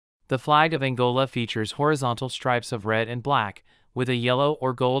The flag of Angola features horizontal stripes of red and black, with a yellow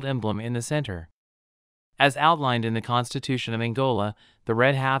or gold emblem in the center. As outlined in the Constitution of Angola, the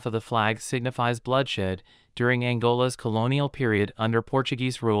red half of the flag signifies bloodshed during Angola's colonial period under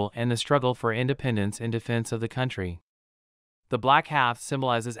Portuguese rule and the struggle for independence in defense of the country. The black half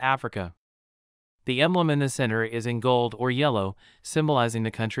symbolizes Africa. The emblem in the center is in gold or yellow, symbolizing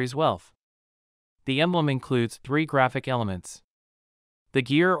the country's wealth. The emblem includes 3 graphic elements. The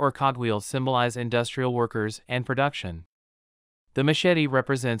gear or cogwheel symbolize industrial workers and production. The machete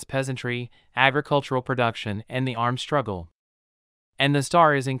represents peasantry, agricultural production, and the armed struggle. And the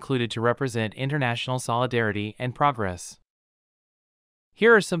star is included to represent international solidarity and progress.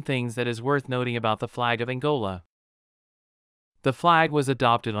 Here are some things that is worth noting about the flag of Angola. The flag was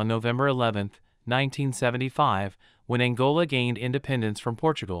adopted on November 11, 1975, when Angola gained independence from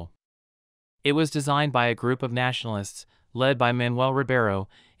Portugal. It was designed by a group of nationalists, led by Manuel Ribeiro,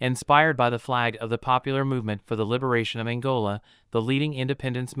 inspired by the flag of the Popular Movement for the Liberation of Angola, the leading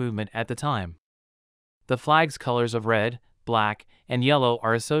independence movement at the time. The flag's colors of red, black, and yellow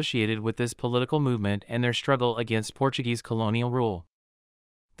are associated with this political movement and their struggle against Portuguese colonial rule.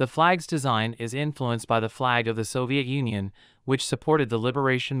 The flag's design is influenced by the flag of the Soviet Union, which supported the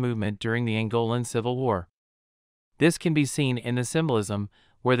liberation movement during the Angolan Civil War. This can be seen in the symbolism,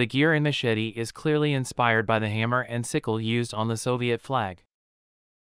 where the gear and machete is clearly inspired by the hammer and sickle used on the Soviet flag.